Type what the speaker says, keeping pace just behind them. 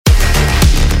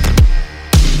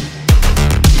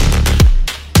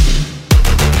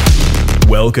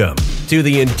Welcome to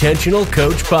the Intentional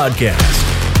Coach Podcast,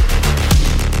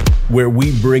 where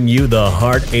we bring you the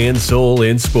heart and soul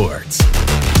in sports.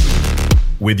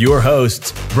 With your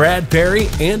hosts, Brad Perry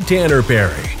and Tanner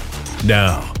Perry.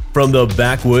 Now, from the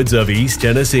backwoods of East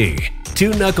Tennessee,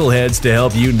 two knuckleheads to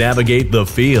help you navigate the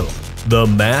field, the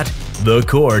mat, the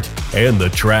court, and the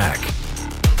track.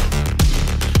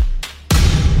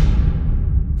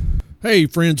 Hey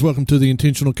friends, welcome to the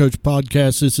Intentional Coach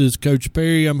Podcast. This is Coach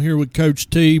Perry. I'm here with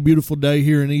Coach T. Beautiful day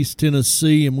here in East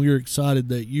Tennessee, and we are excited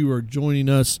that you are joining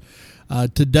us.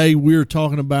 Today we're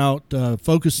talking about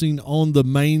focusing on the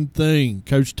main thing.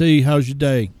 Coach T, how's your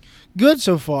day? Good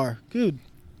so far. Good.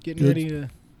 Getting ready to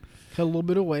cut a little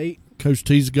bit of weight. Coach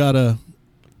T's got a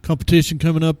competition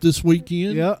coming up this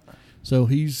weekend. Yep. So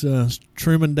he's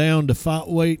trimming down to fight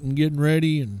weight and getting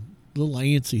ready and a little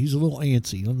antsy. He's a little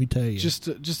antsy, let me tell you.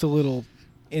 Just a little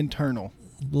internal.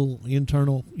 A little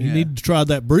internal. You Yeah. need to try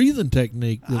that breathing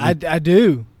technique. I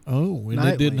do. Oh, and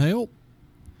Nightly. it didn't help?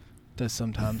 Does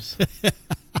sometimes.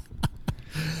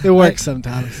 It works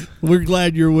sometimes. We're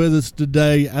glad you're with us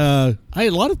today. Hey,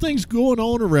 a lot of things going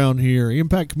on around here.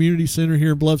 Impact Community Center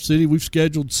here in Bluff City. We've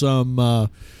scheduled some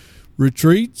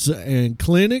retreats and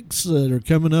clinics that are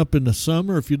coming up in the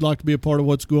summer. If you'd like to be a part of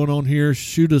what's going on here,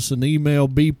 shoot us an email,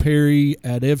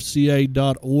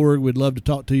 bperry@fca.org. We'd love to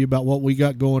talk to you about what we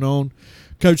got going on.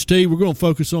 Coach T, we're going to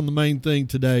focus on the main thing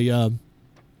today. I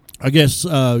guess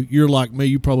you're like me.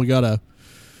 You probably got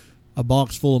a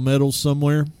box full of medals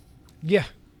somewhere. Yeah.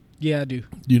 Yeah, I do.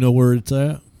 Do you know where it's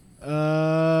at?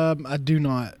 I do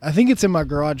not. I think it's in my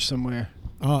garage somewhere.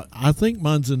 I think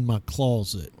mine's in my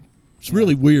closet. It's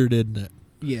really weird, isn't it?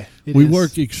 Yeah, We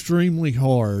work extremely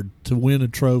hard to win a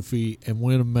trophy and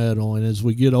win a medal, and as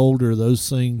we get older, those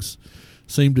things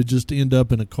seem to just end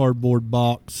up in a cardboard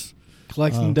box.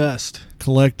 collecting dust.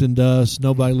 Collecting dust.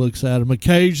 Nobody looks at them.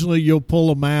 Occasionally, you'll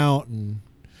pull them out and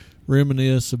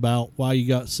reminisce about why you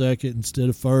got second instead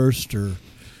of first, or,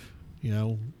 you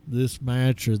know, this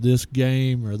match or this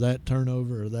game or that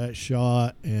turnover or that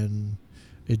shot, and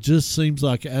it just seems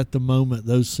like at the moment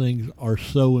those things are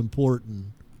so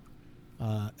important,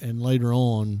 and later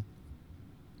on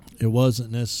it wasn't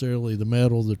necessarily the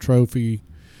medal, the trophy,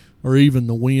 or even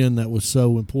the win that was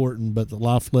so important, but the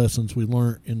life lessons we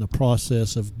learned in the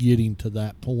process of getting to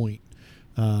that point.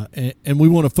 And we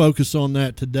want to focus on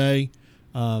that today.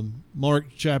 Mark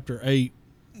chapter 8,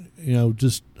 you know,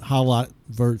 just highlight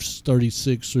verse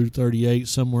 36 through 38,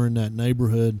 somewhere in that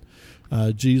neighborhood.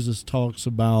 Jesus talks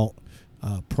about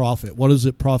profit. What does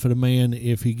it profit a man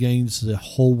if he gains the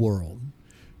whole world,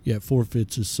 yet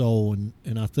forfeits his soul? And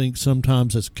I think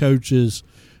sometimes as coaches,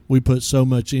 we put so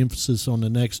much emphasis on the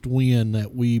next win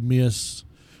that we miss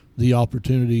the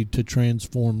opportunity to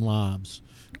transform lives.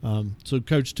 So,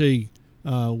 Coach T,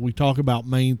 we talk about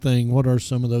main thing. What are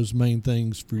some of those main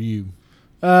things for you?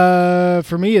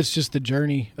 For me, it's just the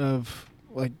journey of,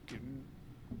 like,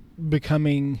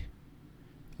 becoming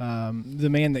the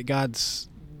man that God's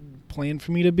planned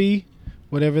for me to be,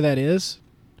 whatever that is.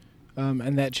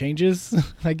 And that changes,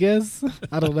 I guess.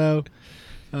 I don't know.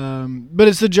 But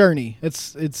it's the journey.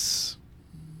 It's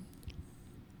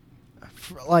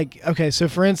like, okay, so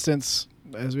for instance,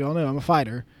 as we all know, I'm a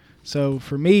fighter. So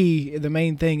for me, the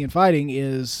main thing in fighting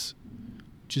is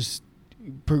just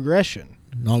progression.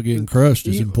 Not getting crushed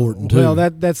is important too. Well,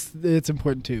 it's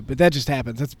important too, but that just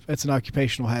happens. That's an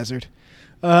occupational hazard.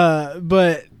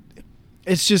 But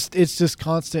it's just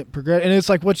constant progression, and it's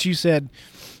like what you said.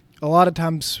 A lot of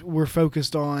times we're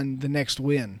focused on the next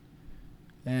win,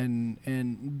 and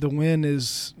the win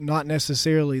is not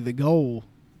necessarily the goal.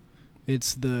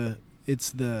 It's the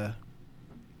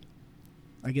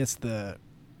I guess the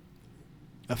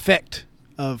effect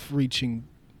of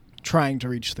trying to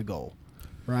reach the goal,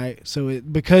 right? So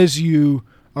because you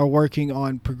are working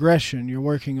on progression, you're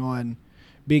working on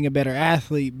being a better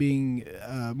athlete, being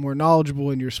more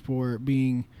knowledgeable in your sport,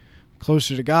 being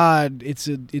closer to God. It's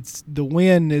the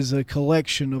win is a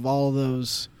collection of all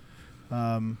those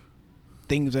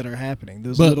things that are happening.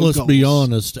 Those but little let's goals. be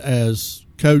honest, as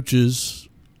coaches,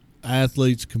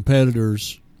 athletes,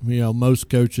 competitors, you know, most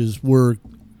coaches were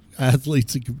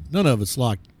athletes. None of us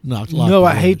like No, to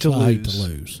I hate to lose.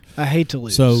 lose. I hate to lose. I hate to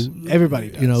lose. So everybody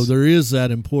does. You know, there is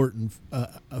that important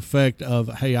effect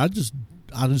of, hey, I just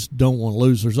don't want to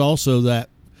lose. There's also that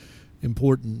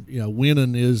important, you know,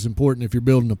 winning is important. If you're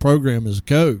building a program as a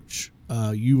coach,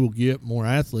 you will get more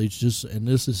athletes. And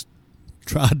this is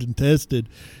tried and tested.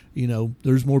 You know,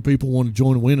 there's more people want to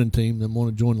join a winning team than want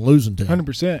to join a losing team.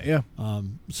 100%, yeah.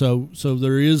 So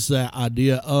there is that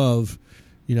idea of,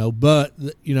 you know, but,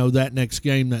 you know, that next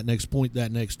game, that next point, that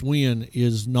next win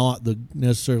is not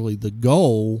necessarily the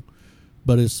goal,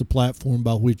 but it's the platform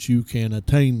by which you can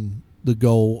attain the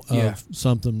goal of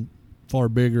something far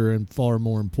bigger and far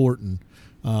more important.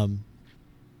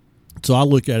 So I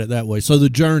look at it that way. So the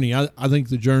journey, I think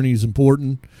the journey is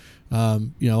important.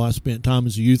 I spent time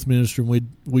as a youth minister, and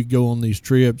we'd go on these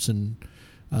trips, and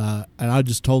I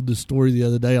just told this story the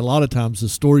other day. A lot of times the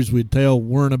stories we'd tell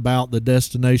weren't about the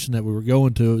destination that we were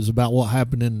going to. It was about what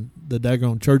happened in the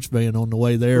daggone church van on the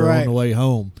way there or on the way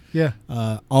home. Yeah.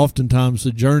 Oftentimes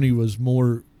the journey was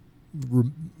more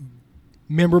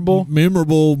memorable,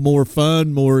 more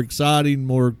fun, more exciting,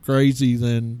 more crazy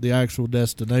than the actual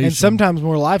destination, and sometimes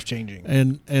more life-changing.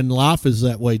 And life is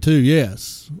that way too.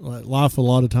 Yes, life a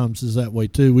lot of times is that way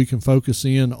too. We can focus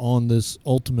in on this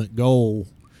ultimate goal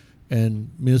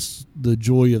and miss the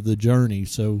joy of the journey.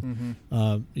 So,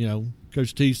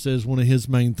 Coach T says one of his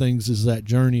main things is that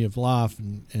journey of life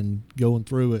and going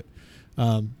through it.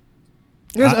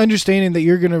 Understanding that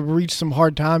you're going to reach some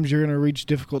hard times, you're going to reach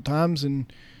difficult times,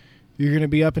 and you're going to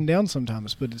be up and down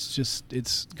sometimes, but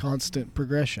it's constant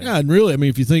progression. Yeah, and really, I mean,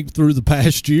 if you think through the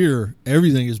past year,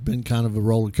 everything has been kind of a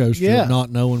roller coaster of not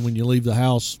knowing when you leave the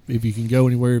house if you can go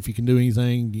anywhere, if you can do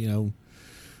anything,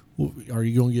 are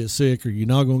you going to get sick? Are you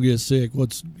not going to get sick?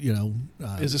 What's,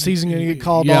 is the season going to get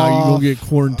called off? Yeah, are you going to get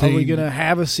quarantined? Are we going to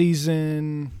have a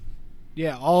season?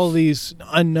 Yeah, all these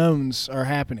unknowns are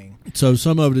happening. So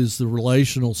some of it is the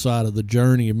relational side of the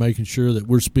journey and making sure that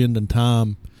we're spending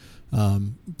time,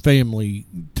 family,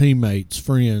 teammates,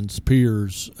 friends,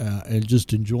 peers, and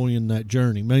just enjoying that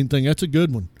journey. Main thing, that's a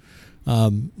good one.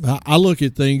 I look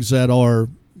at things that are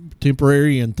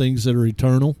temporary and things that are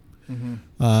eternal.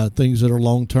 Things that are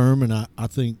long-term, and I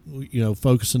think,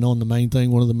 focusing on the main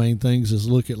thing, one of the main things is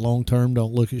look at long-term,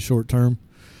 don't look at short-term.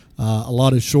 A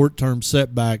lot of short-term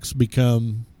setbacks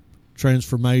become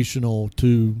transformational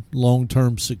to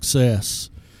long-term success.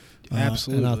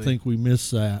 Absolutely. And I think we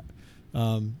miss that.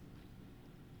 And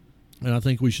I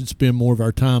think we should spend more of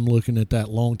our time looking at that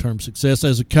long-term success.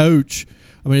 As a coach,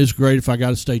 I mean, it's great if I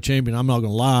got a state champion. I'm not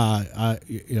going to lie.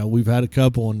 We've had a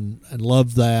couple and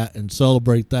love that and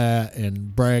celebrate that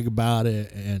and brag about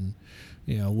it. And,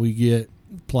 we get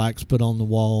plaques put on the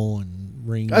wall and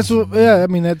rings. That's all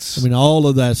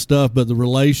of that stuff. But the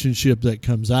relationship that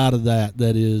comes out of that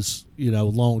is,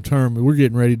 long-term. We're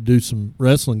getting ready to do some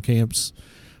wrestling camps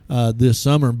this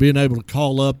summer, and being able to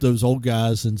call up those old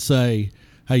guys and say,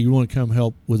 hey, you want to come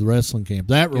help with wrestling camp?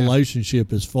 That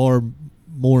relationship is far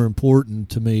more important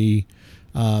to me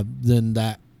than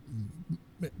that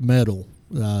medal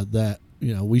that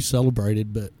we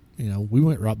celebrated. But we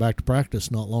went right back to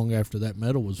practice not long after that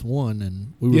medal was won,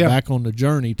 and we were back on the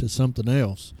journey to something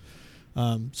else.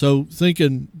 So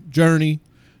thinking journey,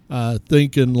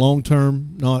 thinking long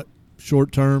term, not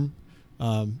short term,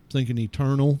 thinking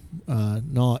eternal,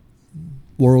 not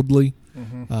worldly.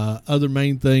 Other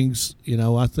main things,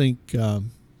 I think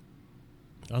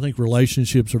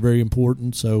relationships are very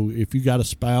important. So if you got a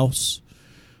spouse,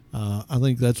 I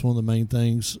think that's one of the main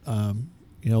things.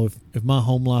 If my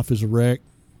home life is a wreck,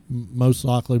 most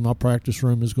likely my practice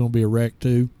room is going to be a wreck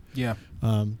too. Yeah.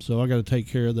 So I got to take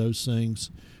care of those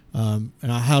things. And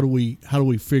how do we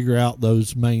figure out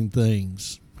those main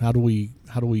things? How do we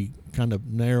kind of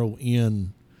narrow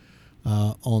in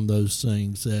on those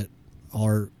things that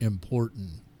are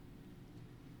important?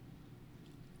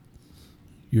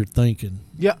 You're thinking.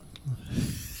 Yeah.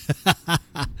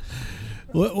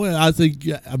 Well, I think,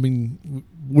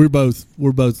 we're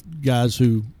both guys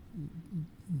who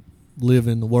live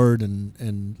in the Word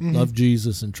and love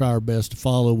Jesus and try our best to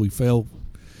follow. We fail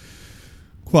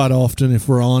quite often, if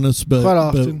we're honest.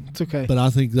 But it's okay. But I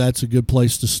think that's a good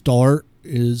place to start.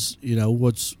 Is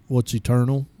what's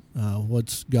eternal,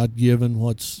 what's God given,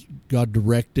 what's God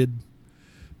directed,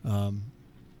 and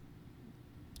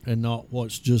not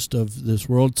what's just of this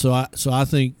world. So I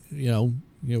think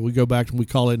we go back and we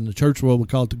call it in the church world, we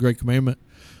call it the Great Commandment,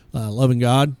 loving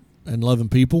God and loving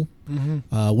people.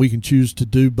 We can choose to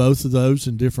do both of those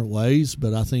in different ways,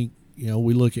 but I think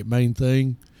we look at main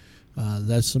thing.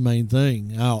 That's the main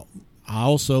thing. Now, I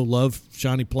also love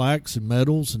shiny plaques and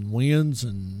medals and wins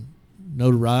and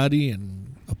notoriety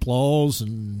and applause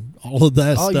and all of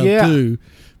that stuff too,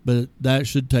 but that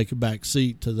should take a back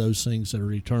seat to those things that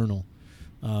are eternal.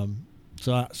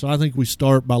 So I think we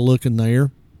start by looking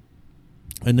there,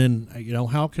 and then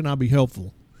how can I be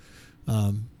helpful?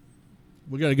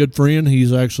 We got a good friend.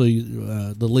 He's actually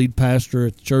the lead pastor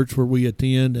at the church where we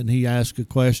attend, and he asks a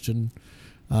question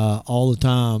all the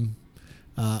time,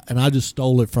 and I just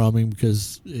stole it from him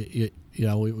because it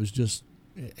was just.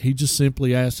 He just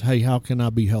simply asked, hey, how can I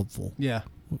be helpful? Yeah.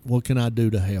 What can I do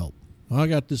to help? Well, I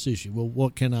got this issue. Well,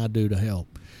 what can I do to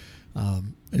help?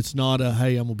 It's not a,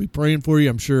 hey, I'm going to be praying for you.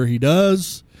 I'm sure he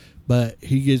does, but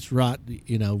he gets right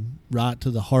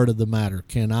to the heart of the matter.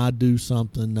 Can I do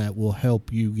something that will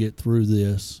help you get through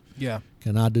this? Yeah.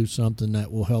 Can I do something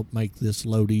that will help make this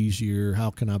load easier?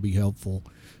 How can I be helpful?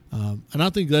 And I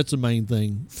think that's the main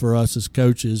thing for us as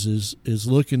coaches is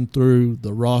looking through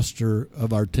the roster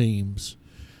of our teams.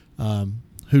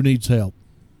 Who needs help?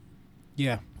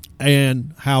 Yeah.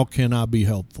 And how can I be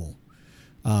helpful?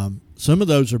 Some of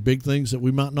those are big things that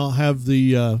we might not have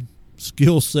the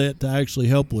skill set to actually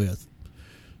help with.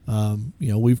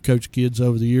 We've coached kids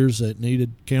over the years that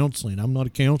needed counseling. I'm not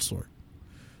a counselor,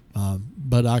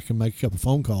 but I can make a couple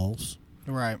phone calls.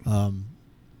 Right.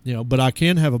 But I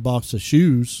can have a box of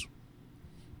shoes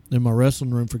in my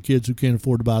wrestling room for kids who can't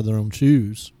afford to buy their own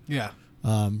shoes. Yeah.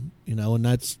 And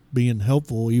that's being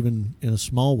helpful even in a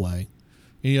small way.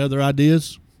 Any other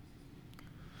ideas?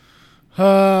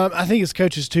 I think as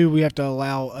coaches too, we have to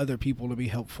allow other people to be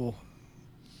helpful.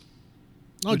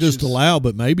 Not just allow,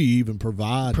 but maybe even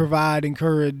provide.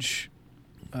 Encourage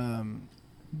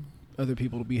other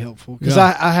people to be helpful. Because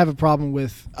I have a problem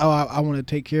with, I want to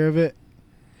take care of it.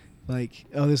 Like,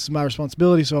 this is my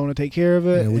responsibility, so I want to take care of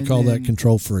it. Yeah, we call that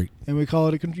control freak. And we call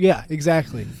it yeah,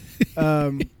 exactly.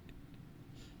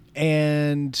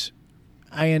 And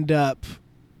I end up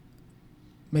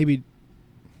maybe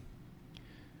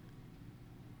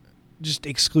just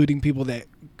excluding people that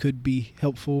could be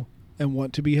helpful and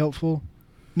want to be helpful.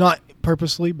 Not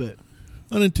purposely, but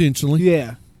unintentionally.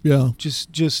 Yeah. Yeah.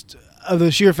 Just of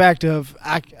the sheer fact of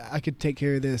I could take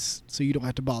care of this so you don't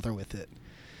have to bother with it.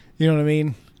 You know what I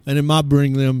mean? And it might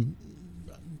bring them,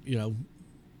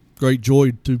 great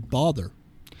joy to bother.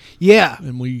 Yeah.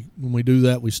 And when we do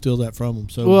that, we steal that from them.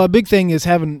 So, well, a big thing is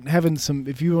having some,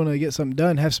 if you want to get something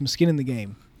done, have some skin in the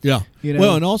game. Yeah. You know?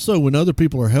 Well, and also when other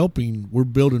people are helping, we're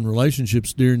building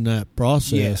relationships during that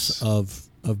process Yes.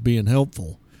 of being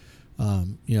helpful.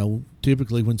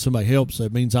 Typically when somebody helps,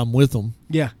 that means I'm with them.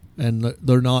 Yeah. And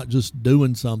they're not just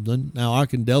doing something. Now, I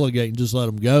can delegate and just let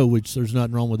them go, which there's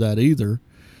nothing wrong with that either.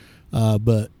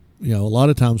 But, a lot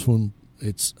of times when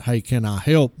it's, hey, can I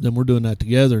help? Then we're doing that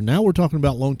together. Now we're talking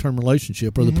about long-term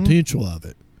relationship or the potential of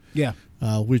it. Yeah.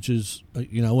 Which is,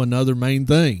 another main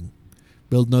thing,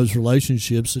 building those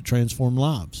relationships that transform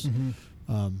lives.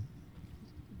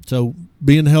 So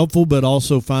being helpful, but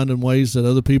also finding ways that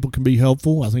other people can be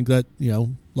helpful. I think that,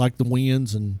 like the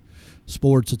wins and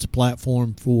sports, it's a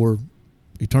platform for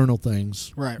eternal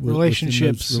things. Right.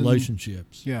 Relationships.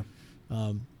 Relationships. Yeah.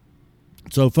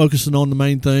 So focusing on the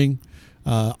main thing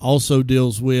also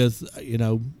deals with,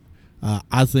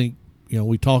 I think,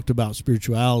 we talked about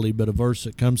spirituality, but a verse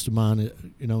that comes to mind,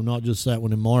 not just that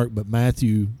one in Mark, but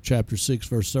Matthew chapter 6,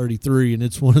 verse 33. And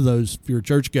it's one of those, if you're a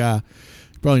church guy,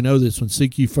 you probably know this one: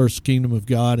 seek ye first the kingdom of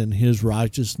God and his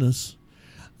righteousness,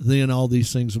 then all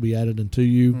these things will be added unto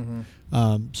you.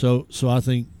 So I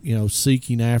think,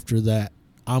 seeking after that,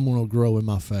 I'm going to grow in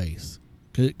my faith.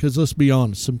 Because let's be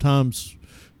honest, sometimes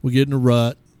we get in a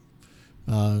rut.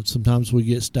 Sometimes we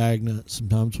get stagnant.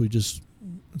 Sometimes we just,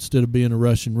 instead of being a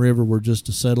rushing river, we're just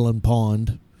a settling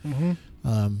pond.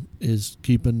 Is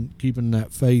keeping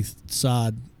that faith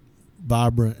side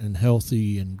vibrant and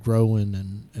healthy and growing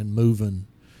and moving.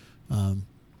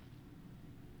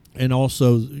 And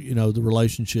also, the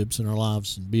relationships in our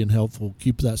lives and being helpful,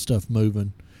 keep that stuff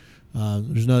moving.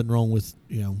 There's nothing wrong with,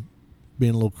 being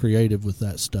a little creative with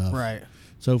that stuff. Right.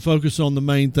 So focus on the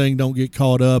main thing. Don't get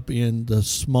caught up in the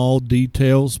small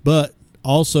details, but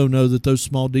also know that those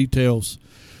small details,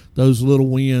 those little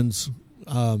wins,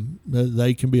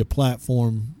 they can be a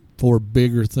platform for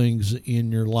bigger things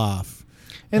in your life.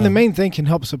 And the main thing can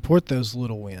help support those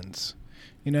little wins.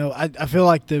 I feel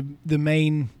like the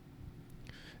main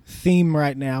theme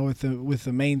right now with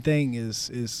the main thing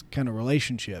is kind of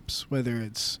relationships, whether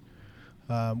it's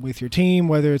with your team,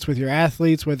 whether it's with your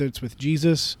athletes, whether it's with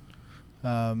Jesus.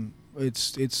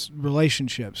 It's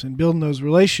relationships and building those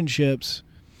relationships,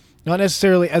 not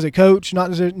necessarily as a coach, not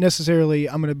necessarily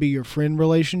I'm going to be your friend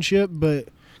relationship, but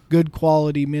good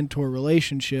quality mentor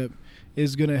relationship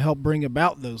is going to help bring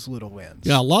about those little wins.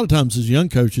 Yeah, a lot of times as young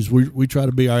coaches, we try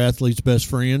to be our athlete's best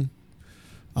friend.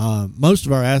 Most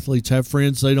of our athletes have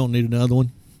friends. They don't need another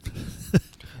one.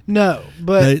 No,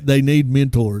 but they need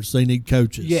mentors. They need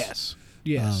coaches. Yes.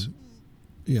 Yeah.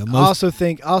 I also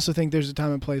think there's a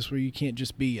time and place where you can't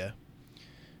just be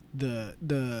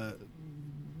the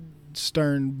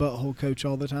stern butthole coach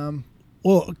all the time.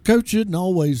 Well, a coach isn't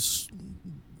always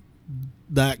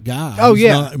that guy. Oh,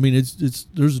 yeah.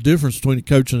 There's a difference between a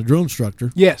coach and a drill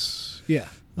instructor. Yes. Yeah.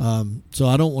 So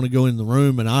I don't want to go in the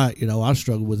room, and I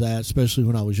struggled with that, especially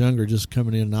when I was younger, just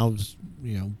coming in, and I was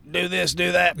do this,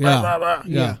 do that, Yeah, blah, blah, blah.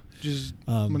 yeah. Just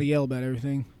I'm going to yell about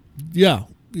everything. Yeah,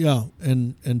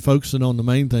 and focusing on the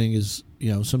main thing is,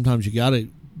 sometimes you got to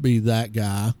be that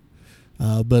guy,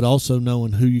 but also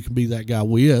knowing who you can be that guy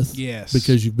with. Yes.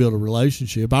 Because you've built a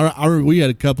relationship. I remember we had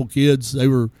a couple kids, they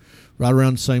were right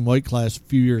around the same weight class a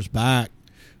few years back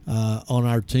on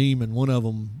our team, and one of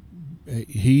them,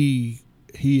 he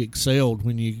excelled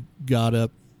when you got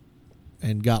up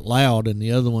and got loud, and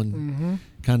the other one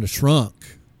kind of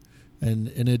shrunk. And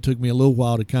it took me a little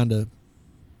while to kind of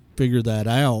figure that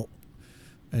out,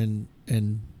 and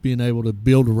being able to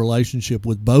build a relationship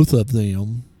with both of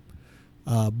them.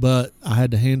 But I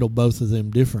had to handle both of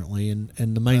them differently. And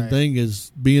the main thing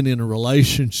is being in a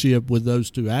relationship with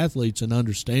those two athletes and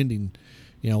understanding,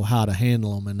 how to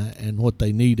handle them and what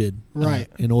they needed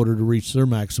in order to reach their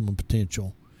maximum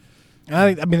potential.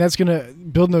 I mean, that's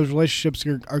building those relationships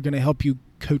are going to help you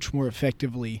coach more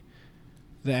effectively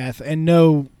and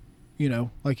know,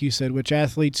 like you said, which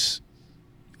athletes,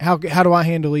 how do I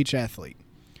handle each athlete?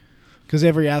 Because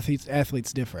every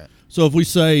athlete's different. So if we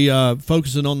say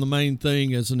focusing on the main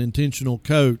thing as an intentional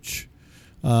coach,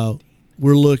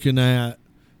 we're looking at,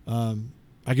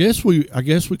 I guess we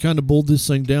kind of boiled this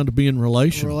thing down to being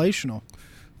relational.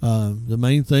 The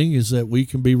main thing is that we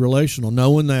can be relational,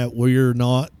 knowing that we're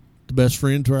not the best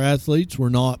friend to our athletes. We're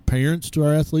not parents to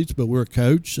our athletes, but we're a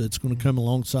coach that's going to come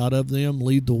alongside of them,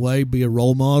 lead the way, be a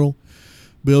role model,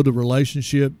 build a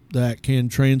relationship that can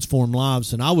transform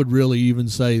lives. And I would really even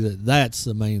say that that's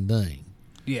the main thing.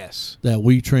 Yes. That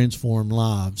we transform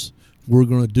lives. We're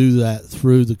going to do that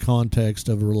through the context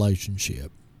of a relationship.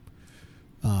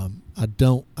 I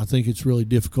think it's really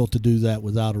difficult to do that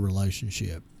without a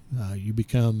relationship. You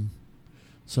become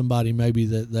somebody maybe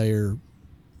that they're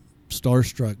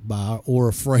starstruck by or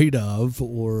afraid of,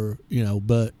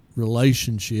 but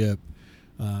relationship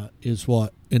is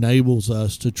what enables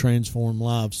us to transform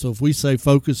lives. So if we say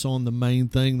focus on the main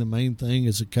thing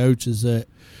as a coach is that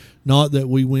not that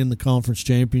we win the conference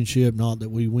championship, not that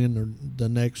we win the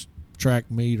next track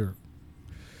meet or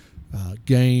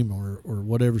game or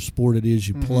whatever sport it is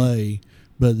you play,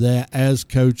 but that as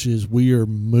coaches we are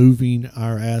moving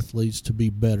our athletes to be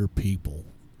better people.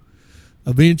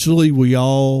 Eventually we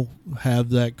all have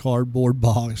that cardboard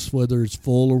box, whether it's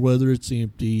full or whether it's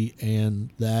empty, and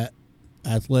that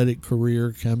athletic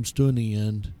career comes to an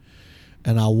end.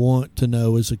 And I want to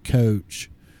know as a coach,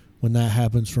 when that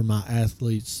happens for my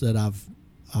athletes, that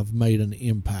I've made an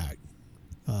impact,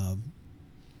 and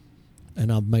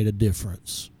I've made a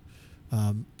difference.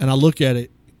 And I look at it,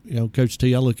 Coach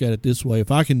T, I look at it this way: if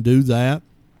I can do that,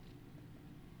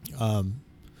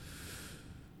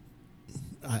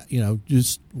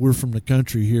 we're from the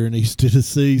country here in East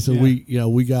Tennessee, so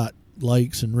we got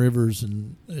lakes and rivers,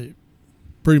 and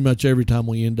pretty much every time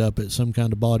we end up at some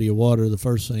kind of body of water, the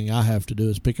first thing I have to do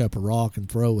is pick up a rock and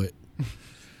throw it.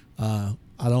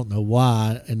 I don't know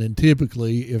why. And then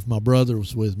typically, if my brother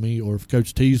was with me or if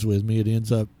Coach T's with me, it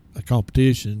ends up a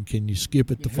competition. Can you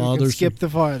skip it the farthest? Skip the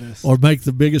farthest. Or make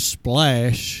the biggest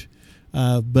splash.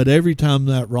 But every time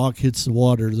that rock hits the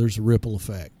water, there's a ripple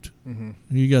effect. Mm-hmm.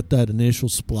 You got that initial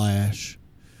splash,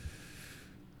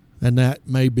 and that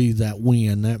may be that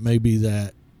win. That may be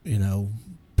that,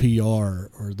 PR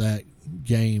or that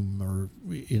game or,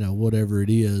 whatever it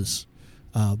is.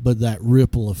 But that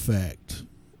ripple effect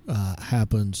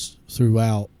happens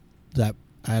throughout that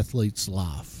athlete's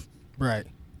life. Right.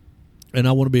 And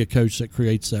I want to be a coach that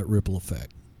creates that ripple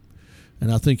effect.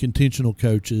 And I think intentional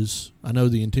coaches, I know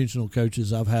the intentional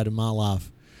coaches I've had in my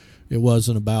life, it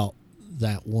wasn't about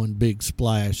that one big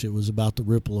splash. It was about the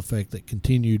ripple effect that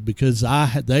continued, because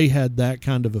they had that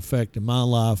kind of effect in my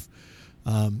life.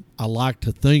 I like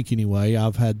to think, anyway,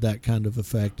 I've had that kind of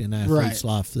effect in athletes'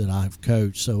 life that I've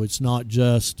coached. So it's not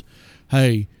just,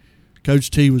 hey,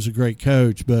 Coach T was a great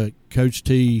coach, but Coach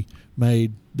T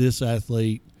made this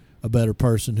athlete a better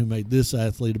person, who made this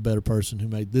athlete a better person, who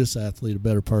made this athlete a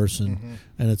better person. Mm-hmm.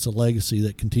 And it's a legacy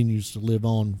that continues to live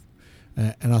on.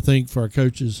 And I think for our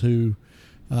coaches who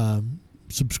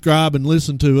subscribe and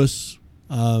listen to us,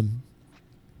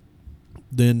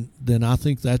 then I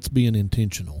think that's being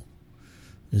intentional.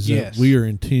 That we are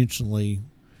intentionally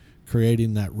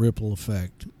creating that ripple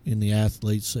effect in the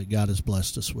athletes that God has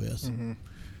blessed us with. Mm-hmm.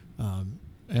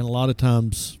 And a lot of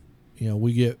times,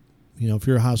 we get, if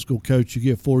you're a high school coach, you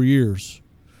get 4 years.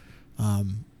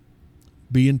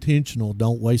 Be intentional.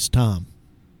 Don't waste time,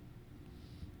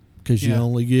 because you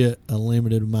only get a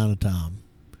limited amount of time.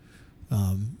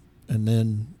 And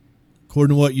then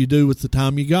according to what you do with the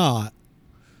time you got,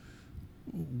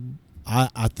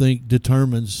 I think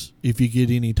determines if you get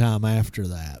any time after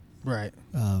that. Right.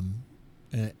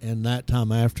 And that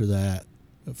time after that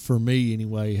for me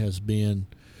anyway, has been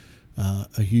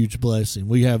a huge blessing.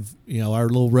 We have, our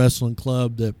little wrestling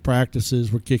club that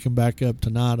practices. We're kicking back up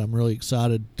tonight. I'm really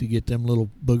excited to get them little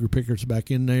booger pickers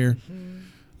back in there.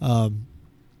 Mm-hmm.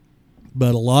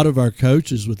 But a lot of our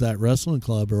coaches with that wrestling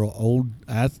club are old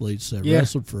athletes that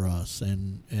wrestled for us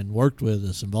and worked with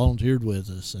us and volunteered with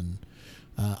us. And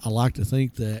I like to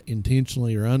think that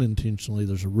intentionally or unintentionally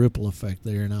there's a ripple effect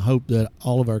there. And I hope that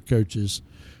all of our coaches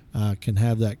can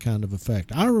have that kind of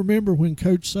effect. I remember when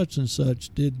Coach such and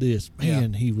such did this.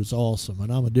 Man, he was awesome. And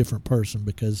I'm a different person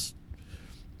because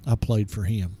I played for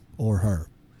him or her.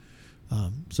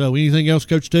 So anything else,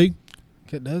 Coach T?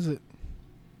 It does it.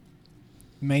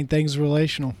 Main thing is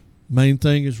relational. Main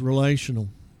thing is relational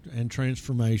and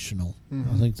transformational.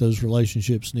 Mm-hmm. I think those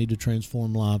relationships need to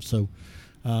transform lives. So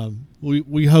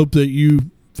we hope that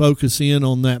you focus in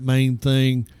on that main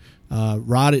thing.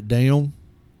 Write it down.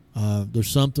 There's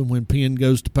something when pen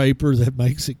goes to paper that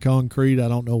makes it concrete. I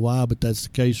don't know why, but that's the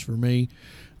case for me.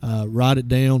 Write it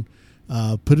down.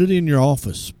 Put it in your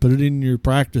office. Put it in your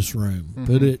practice room. Mm-hmm.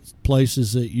 Put it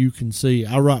places that you can see.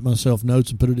 I write myself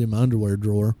notes and put it in my underwear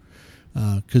drawer.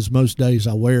 Because most days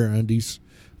I wear undies.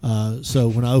 So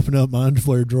when I open up my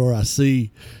underwear drawer, I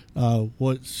see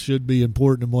what should be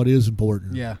important and what is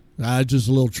important. Yeah. Just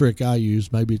a little trick I use.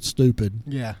 Maybe it's stupid.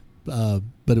 Yeah.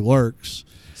 But it works.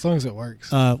 As long as it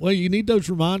works. Well, you need those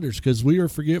reminders because we are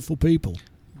forgetful people.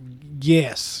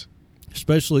 Yes.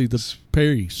 Especially the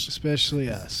Perrys. Especially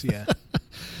us, yeah.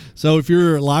 So if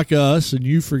you're like us and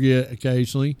you forget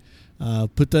occasionally,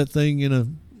 put that thing in a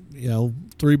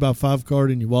 3x5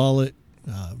 card in your wallet.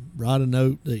 Write a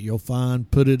note that you'll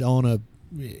find. Put it on a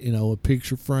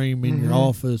picture frame in your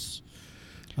office.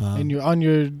 And you're on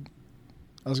your,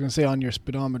 I was going to say on your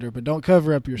speedometer, but don't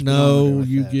cover up your speedometer. No, like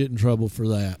you that. get in trouble for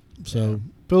that. So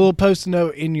put a little post-it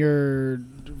note in your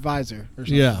visor or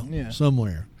something. Yeah,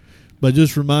 somewhere. But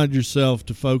just remind yourself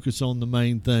to focus on the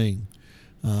main thing.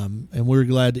 And we're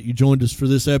glad that you joined us for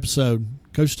this episode.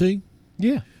 Coach T?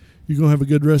 Yeah. You going to have a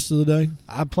good rest of the day?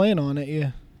 I plan on it,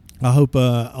 yeah. I hope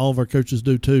all of our coaches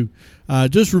do too.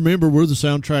 Just remember, we're the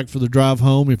soundtrack for the drive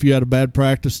home. If you had a bad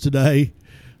practice today,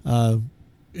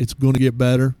 it's going to get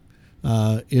better.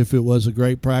 If it was a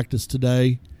great practice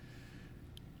today,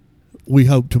 we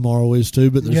hope tomorrow is too,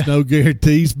 but there's no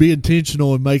guarantees. Be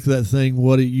intentional and make that thing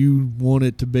what you want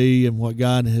it to be and what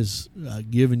God has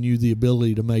given you the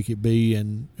ability to make it be,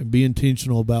 and be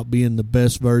intentional about being the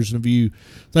best version of you.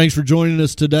 Thanks for joining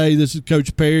us today. This is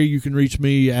Coach Perry. You can reach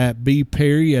me at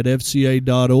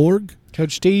bperry@fca.org.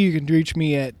 Coach T, you can reach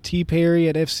me at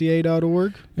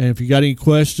tperry@fca.org. And if you got any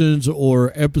questions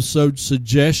or episode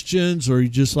suggestions, or you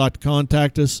just like to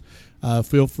contact us,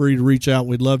 feel free to reach out.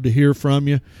 We'd love to hear from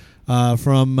you.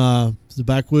 From the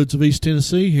backwoods of East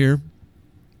Tennessee here.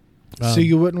 See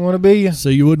you wouldn't want to be you.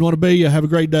 See you wouldn't want to be you. Have a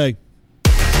great day.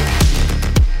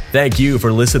 Thank you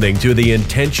for listening to the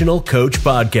Intentional Coach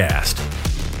Podcast,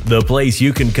 the place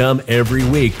you can come every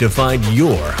week to find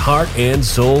your heart and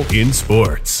soul in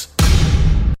sports.